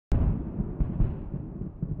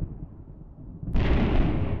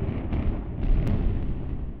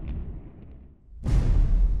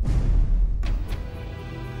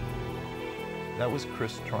That was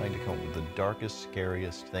Chris trying to come up with the darkest,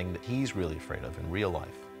 scariest thing that he's really afraid of in real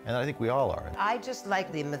life. And I think we all are. I just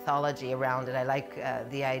like the mythology around it. I like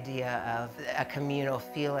the idea of a communal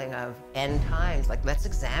feeling of end times. Like, let's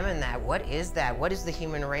examine that. What is that? What is the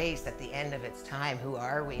human race at the end of its time? Who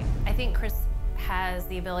are we? I think Chris has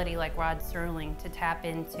the ability, like Rod Serling, to tap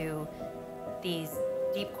into these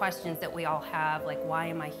deep questions that we all have, like, why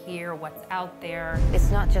am I here? What's out there? It's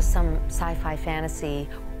not just some sci-fi fantasy.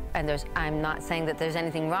 And I'm not saying that there's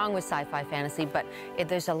anything wrong with sci-fi fantasy, but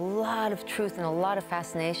there's a lot of truth and a lot of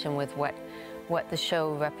fascination with what the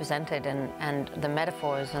show represented and the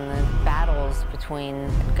metaphors and the battles between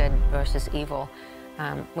good versus evil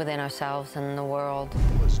within ourselves and the world.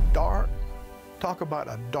 It was dark. Talk about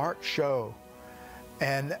a dark show.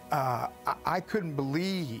 And I couldn't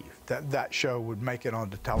believe that that show would make it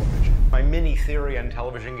onto television. My mini theory on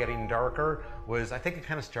television getting darker was, I think it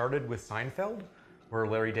kind of started with Seinfeld, where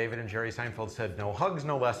Larry David and Jerry Seinfeld said, no hugs,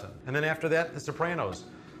 no lesson. And then after that, The Sopranos.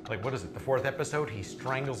 Like, what is it, the 4th episode? He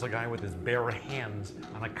strangles a guy with his bare hands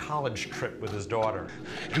on a college trip with his daughter.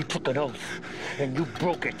 You took an oath, and you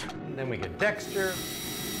broke it. And then we get Dexter,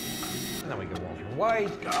 and then we get Walter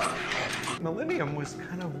White. Millennium was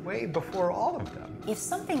kind of way before all of them. If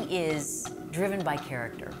something is driven by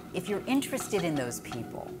character, if you're interested in those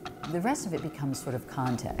people, the rest of it becomes sort of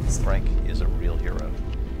context. Frank is a real hero.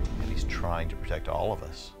 He's trying to protect all of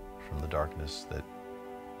us from the darkness that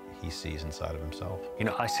he sees inside of himself. You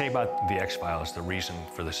know, I say about The X-Files, the reason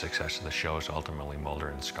for the success of the show is ultimately Mulder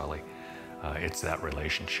and Scully. It's that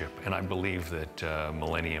relationship. And I believe that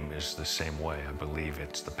Millennium is the same way. I believe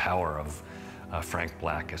it's the power of Frank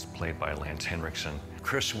Black, as played by Lance Henriksen.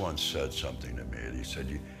 Chris once said something to me, and he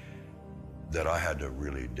said that I had to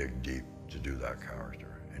really dig deep to do that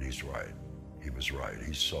character. And he's right. He was right,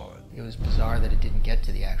 he saw it. It was bizarre that it didn't get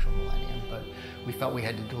to the actual Millennium, but we felt we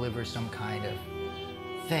had to deliver some kind of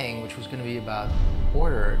thing which was going to be about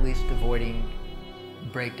order, or at least avoiding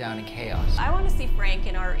breakdown and chaos. I want to see Frank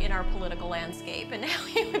in our political landscape and how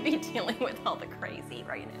he would be dealing with all the crazy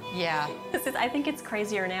right now. Yeah. I think it's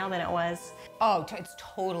crazier now than it was. Oh, it's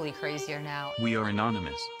totally crazier now. We are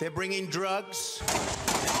anonymous. They're bringing drugs.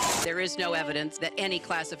 There is no evidence that any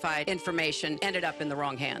classified information ended up in the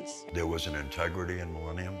wrong hands. There was an integrity in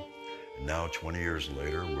Millennium, and now 20 years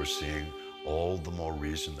later, we're seeing all the more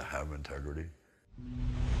reason to have integrity.